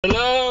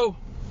Hello?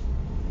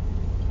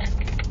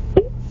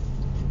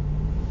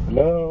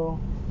 Hello.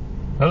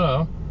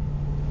 Hello?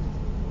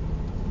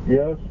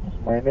 Yes,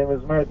 my name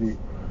is Mahdi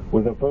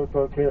with the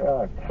Purple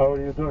Care Act. How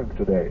are you doing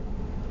today?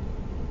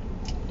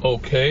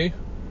 Okay.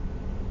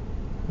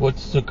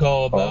 What's the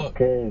call about?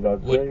 Okay,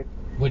 that's great.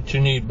 What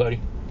you need,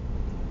 buddy?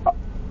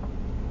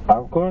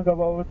 I'm calling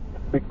about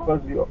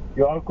because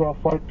you are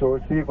qualified to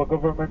receive a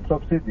government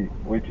subsidy,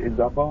 which is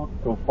the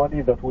amount of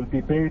money that will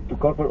be paid to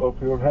cover of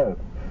your health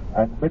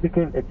and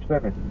medical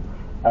expenses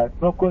at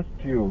no cost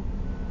to you.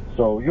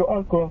 So you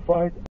are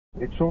qualified.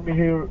 It shows me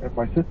here in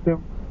my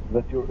system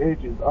that your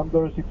age is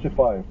under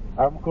 65.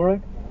 I'm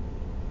correct?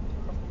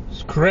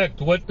 It's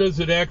correct. What does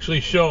it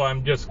actually show?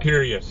 I'm just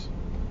curious.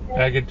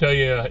 I can tell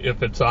you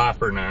if it's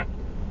off or not.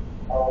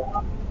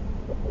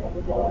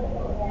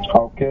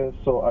 Okay,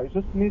 so I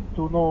just need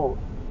to know,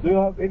 do you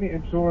have any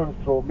insurance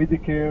for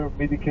Medicare,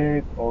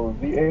 Medicaid, or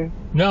VA?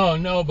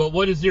 No, but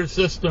what does your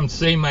system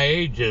say my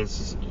age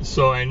is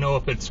so I know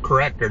if it's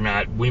correct or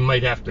not? We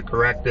might have to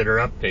correct it or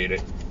update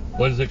it.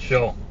 What does it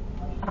show?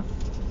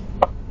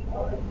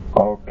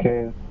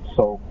 Okay,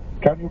 so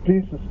can you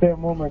please stay a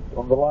moment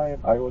on the line?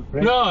 I will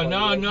bring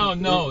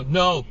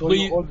No,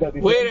 please.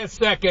 Wait a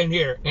second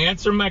here.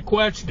 Answer my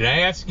question. I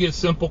asked you a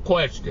simple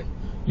question.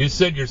 You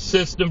said your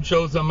system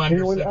shows I'm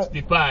under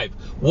 65.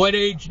 What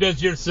age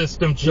does your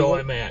system show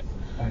I'm at?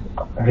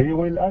 He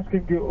will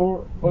asking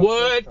you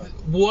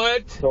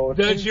What so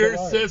does your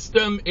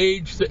system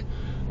age?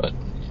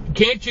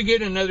 Can't you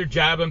get another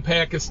job in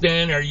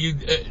Pakistan? Are you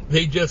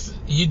you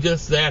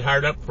just that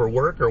hard up for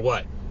work or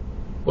what?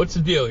 What's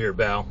the deal here,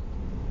 Val?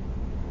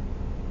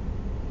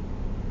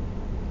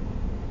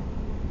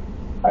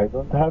 I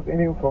don't have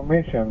any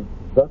information.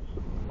 That's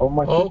on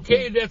my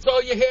Okay, system. that's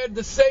all you had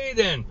to say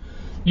then.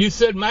 You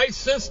said my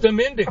system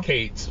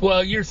indicates.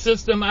 Well, your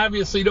system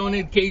obviously don't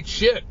indicate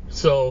shit.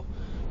 So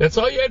that's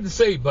all you had to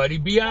say, buddy.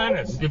 Be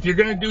honest. If you're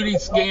going to do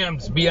these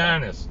scams, be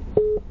honest.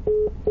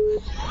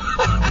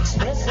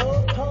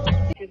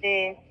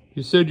 Today.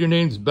 You said your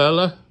name's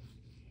Bella?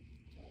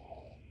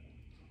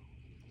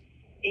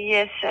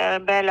 Yes,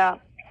 Bella.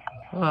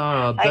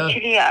 Bella.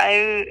 Actually,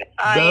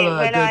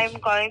 I'm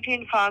calling to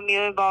inform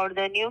you about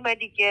the new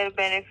Medicare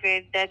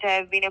benefits that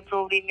have been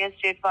approved in your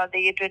state for the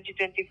year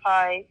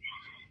 2025.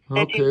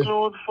 That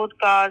include food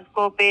cards,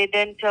 copay,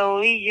 dental,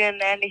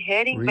 vision, and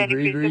hearing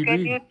benefits. So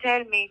can you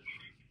tell me,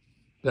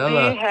 Bella,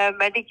 do you have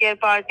Medicare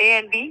Part A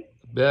and B?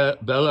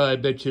 Bella, I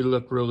bet you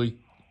look really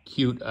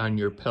cute on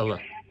your Pella.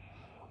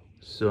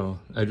 So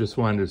I just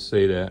wanted to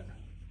say that.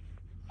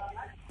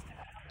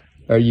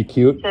 Are you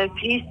cute? Sir,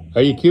 please.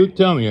 Are you cute?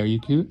 Tell me, are you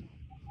cute?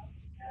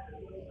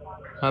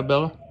 Huh,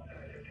 Bella?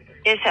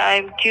 Yes,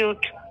 I'm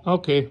cute.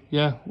 Okay,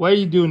 yeah. Why are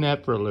you doing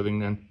that for a living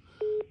then?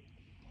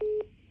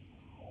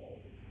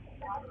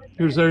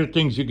 There's other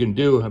things you can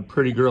do. A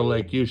pretty girl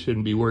like you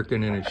shouldn't be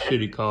working in a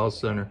shitty call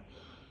center.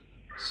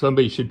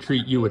 Somebody should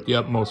treat you with the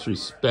utmost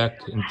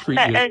respect and treat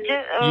you.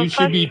 You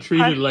should be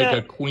treated like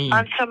a queen.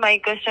 Answer my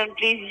question,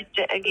 please.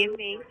 Give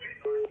me.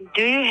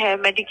 Do you have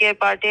Medicare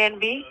Part A and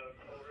B?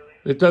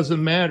 It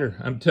doesn't matter.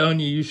 I'm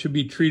telling you, you should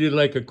be treated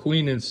like a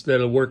queen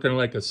instead of working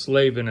like a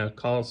slave in a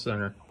call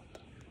center.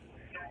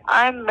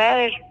 I'm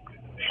married.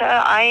 Sir,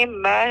 I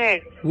am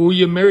married. Who are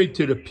you married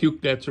to? The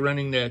puke that's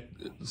running that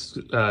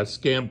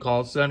scam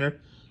call center?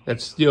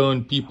 That's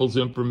stealing people's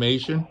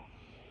information?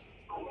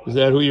 Is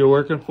that who you're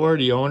working for?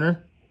 The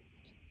owner?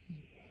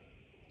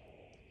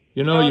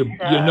 You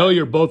know,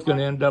 you're both going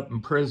to end up in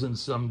prison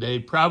someday.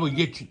 Probably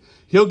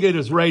he'll get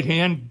his right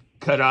hand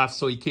cut off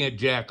so he can't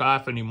jack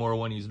off anymore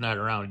when he's not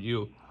around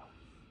you.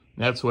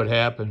 That's what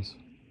happens.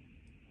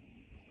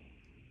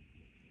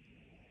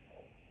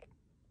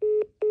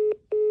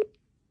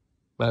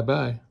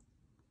 Bye-bye.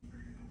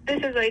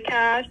 This is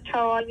Cash.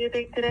 How are you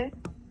doing today?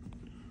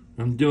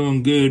 I'm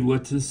doing good.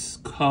 What's this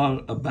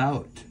call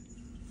about?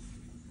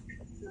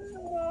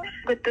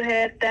 Good to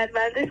hear that.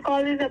 Well, this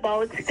call is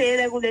about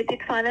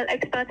state-regulated final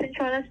expense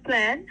insurance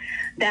plan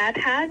that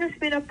has just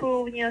been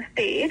approved in your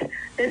state.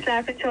 This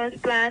life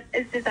insurance plan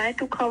is designed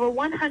to cover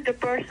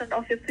 100%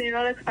 of your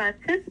funeral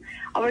expenses.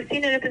 Our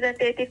senior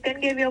representative can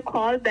give you a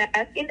call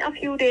back in a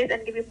few days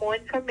and give you more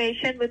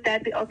information. Would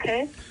that be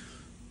okay?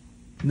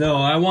 No,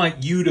 I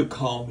want you to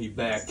call me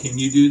back. Can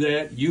you do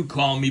that? You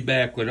call me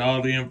back with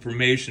all the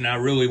information. I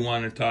really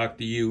want to talk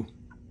to you.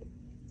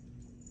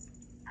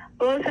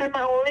 Well, sir,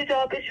 my only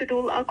job is to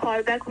do a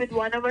call back with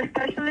one of our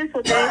specialists,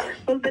 so they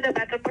will be the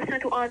better person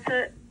to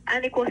answer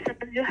any questions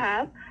you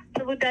have.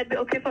 So would that be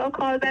okay for a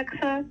call back,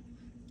 sir?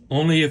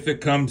 Only if it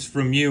comes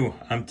from you.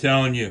 I'm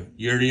telling you,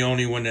 you're the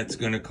only one that's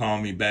going to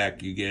call me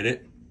back. You get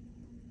it?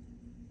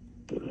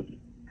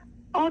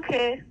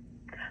 Okay.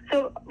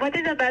 So what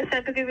is the best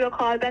time to give you a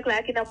call back,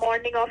 like in the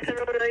morning,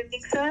 afternoon, or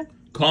evening, sir?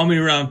 Call me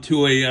around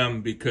 2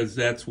 a.m. because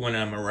that's when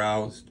I'm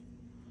aroused.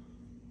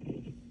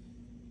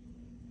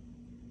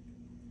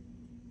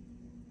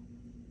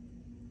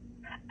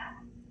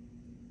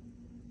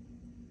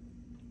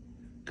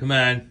 Come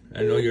on.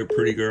 I know you're a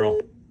pretty girl.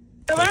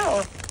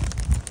 Hello.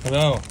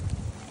 Hello.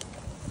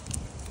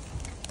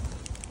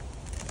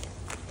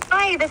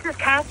 Hi, this is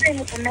Catherine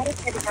with the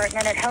Medicaid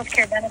Department at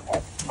Healthcare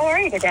Benefits. How are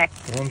you today?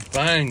 I'm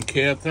fine,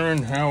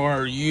 Catherine. How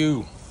are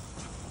you?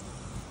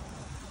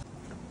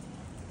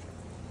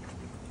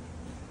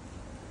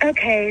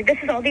 Okay, this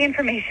is all the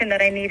information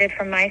that I needed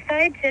from my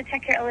side to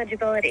check your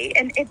eligibility.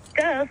 And it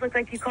does look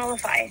like you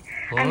qualify.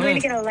 I'm going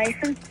to get a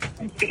license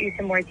and get you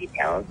some more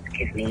details.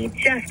 Give me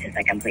just a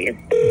second, please.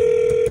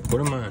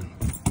 Put them on.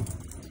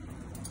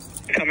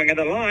 Coming on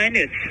the line,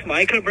 it's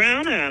Michael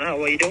Brown, and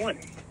how are you doing?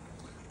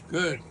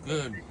 Good,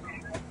 good.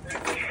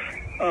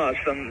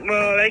 Awesome.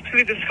 Well,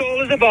 actually, this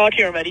call is about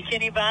your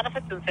Medicare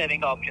benefits and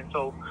saving options.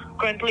 So,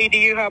 currently, do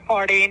you have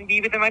Part A and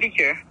B with the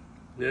Medicare?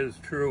 That is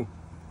true.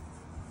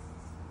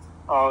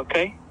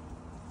 Okay.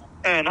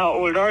 And how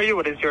old are you?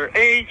 What is your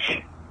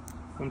age?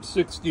 I'm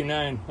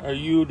 69. Are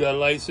you the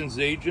licensed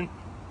agent?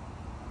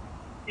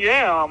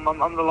 Yeah, I'm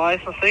the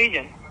licensed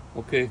agent.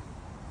 Okay.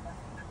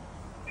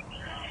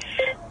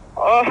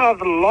 I have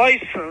the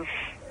license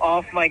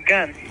of my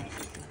gun.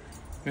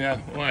 Yeah,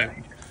 what?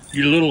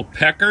 You little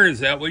pecker?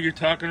 Is that what you're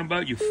talking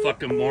about, you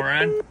fucking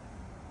moron?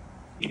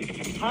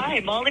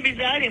 Hi, my name is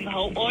Adam.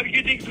 How are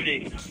you doing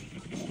today?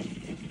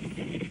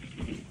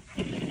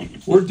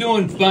 We're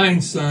doing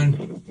fine,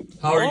 son.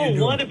 How are you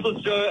doing? Oh,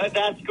 wonderful, sir.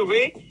 That's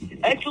great.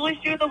 Actually,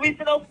 sir, the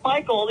reason of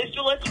my call is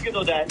to let you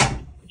know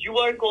that you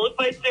are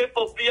qualified, sir,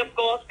 for free of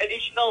cost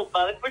additional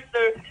benefits,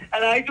 sir.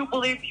 And I do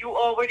believe you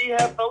already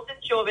have health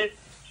insurance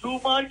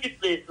through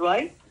Marketplace,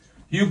 right?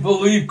 You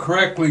believe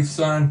correctly,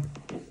 son.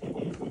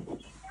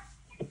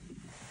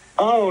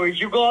 Oh,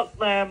 you got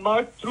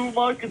through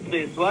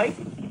Marketplace, right?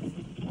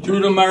 Through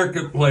the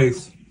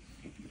Marketplace.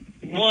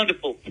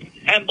 Wonderful.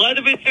 And by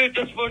the way, sir,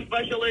 just for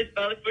specialized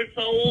benefits,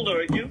 how old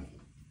are you?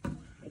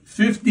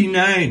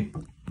 59.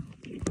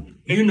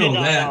 You know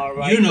that.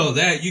 Right. You know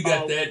that. You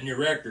got that in your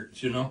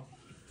records, you know.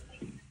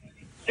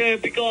 Sir,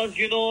 because,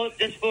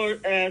 just for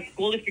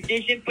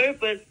qualification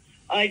purpose,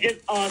 I just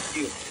asked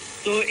you.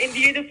 So, in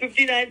the age of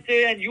 59,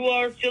 sir, and you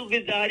are still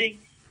residing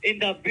in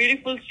the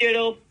beautiful state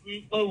of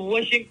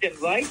Washington,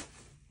 right?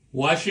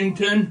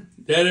 Washington?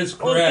 That is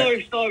correct.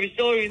 Oh,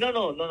 sorry.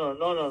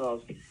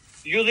 No.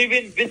 You live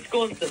in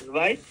Wisconsin,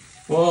 right?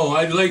 Well,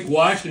 I like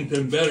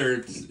Washington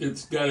better.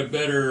 It's got a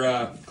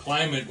better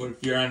climate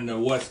if you're on the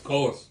West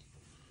Coast.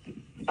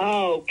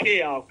 Okay,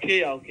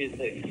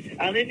 sir.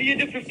 And in the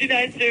age of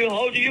 59, sir,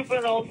 how do you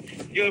pronounce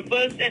your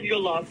first and your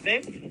last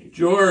name?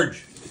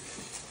 George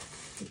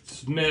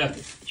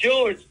Smith.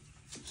 George.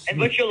 And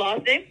what's your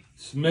last name?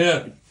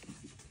 Smith.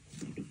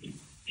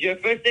 Your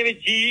first name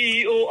is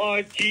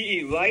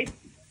George, right?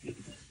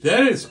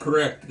 That is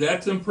correct.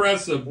 That's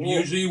impressive. Whoa.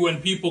 Usually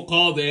when people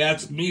call, they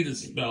ask me to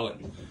spell it.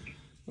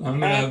 I'm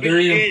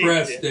very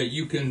impressed that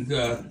you can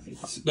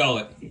spell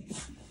it.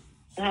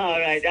 All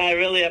right. I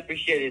really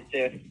appreciate it,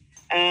 sir.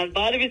 And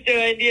by the way, sir,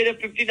 in the age of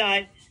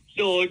 59,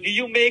 so do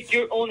you make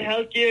your own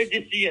healthcare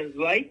decisions,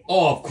 right?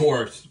 Oh, of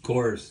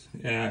course.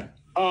 Yeah.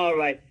 All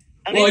right.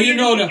 And well, you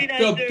know,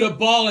 the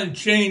ball and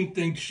chain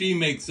thinks she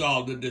makes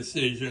all the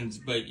decisions,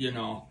 but,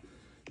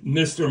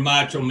 Mr.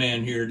 Macho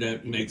Man here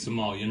that makes them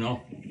all,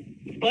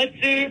 But,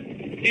 sir,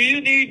 do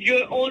you need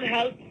your own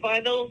health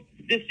final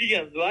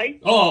decisions, right?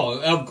 Oh,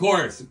 of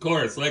course.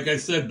 Like I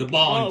said, the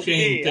ball and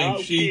chain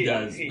thinks she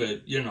does,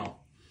 but,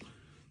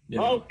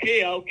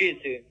 Okay,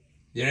 sir.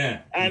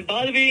 Yeah. And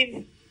by the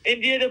way,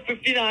 in the age of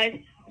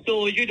 59,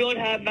 so you don't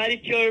have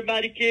Medicare,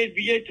 Medicaid,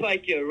 VA,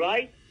 TRICARE,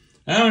 right?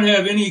 I don't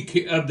have any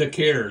of the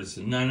cares,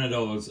 none of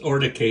those, or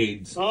the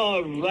CAIDs.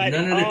 All right.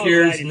 None of the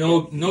cares,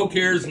 no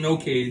cares, no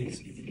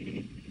CAIDs.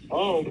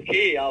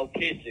 Okay,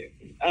 sir.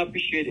 I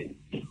appreciate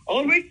it.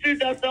 All right, sir,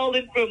 that's all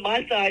in from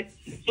my side.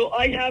 So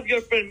I have your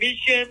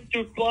permission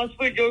to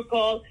transfer your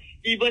call,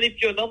 even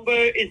if your number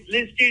is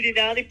listed in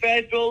any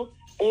federal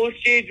or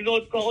state do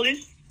not call it.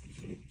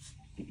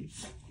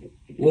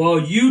 Well,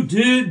 you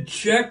did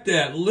check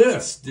that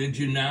list, did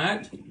you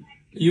not?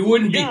 You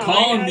wouldn't be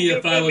calling me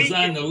if I was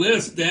on the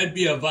list. That'd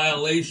be a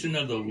violation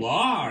of the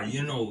law.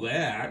 You know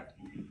that.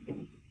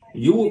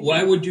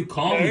 Why would you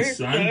call me,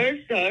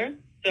 son? Sir.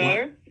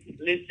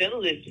 Listen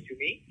to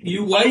me.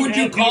 Why would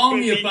you call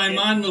me if I'm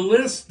on the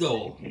list,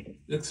 though?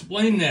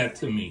 Explain that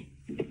to me.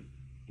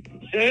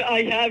 Sir,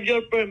 I have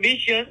your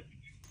permission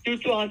to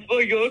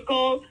transfer your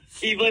call,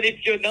 even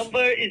if your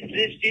number is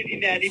listed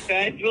in any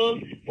federal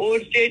or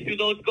state do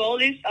not call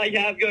list. I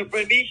have your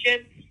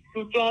permission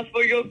to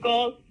transfer your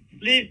call.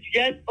 Please,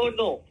 yes or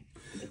no?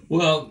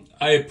 Well,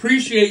 I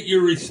appreciate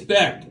your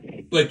respect,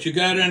 but you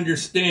got to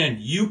understand,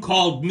 you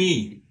called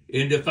me,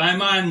 and if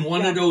I'm on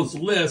one of those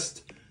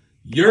lists,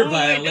 you're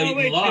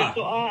violating law.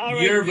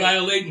 You're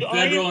violating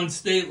federal and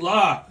state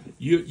law.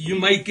 You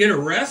might get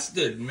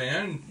arrested,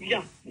 man.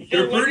 Yeah.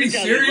 They're pretty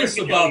serious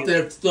about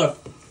that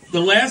stuff. The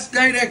last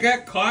guy that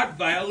got caught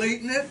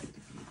violating it,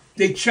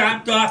 they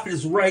chopped off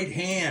his right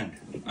hand.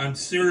 I'm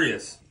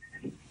serious.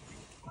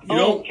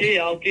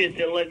 Okay,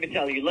 sir. Let me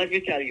tell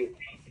you.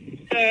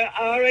 Sir,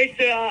 all right,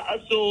 sir.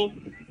 So.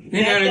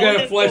 Hang on, I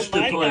gotta flush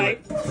the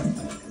toilet.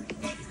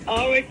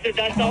 All right, sir.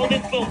 That's all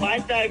this from my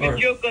side. With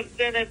your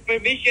consent and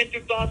permission to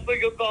transfer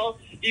your call,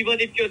 Even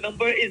if your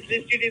number is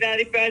listed in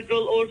any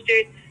federal or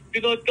state, do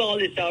not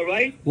call us, all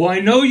right? Well, I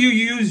know you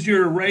used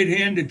your right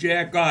hand to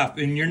jack off,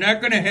 and you're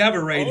not going to have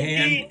a right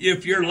hand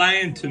if you're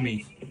lying to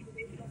me.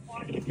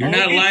 You're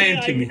not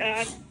lying to me.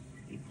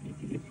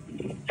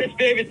 Just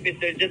bear with me,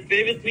 sir. Just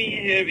bear with me.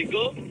 Here we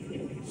go.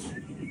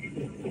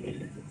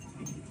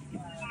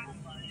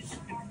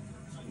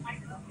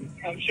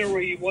 I'm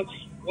sorry,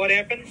 what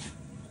happened?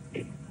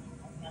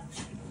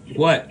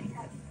 What?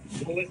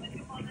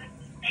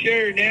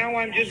 Sure, now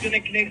I'm just going to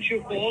connect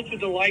your call to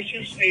the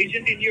licensed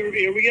agent in your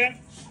area,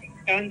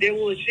 and they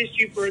will assist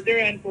you further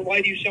and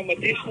provide you some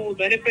additional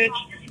benefits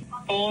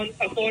on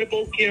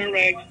Affordable Care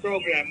Act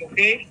program,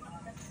 okay?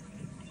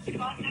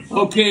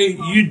 Okay,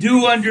 you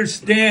do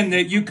understand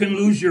that you can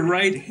lose your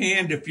right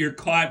hand if you're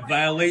caught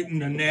violating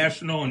the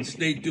national and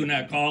state do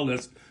not call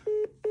list.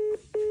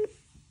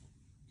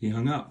 He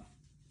hung up.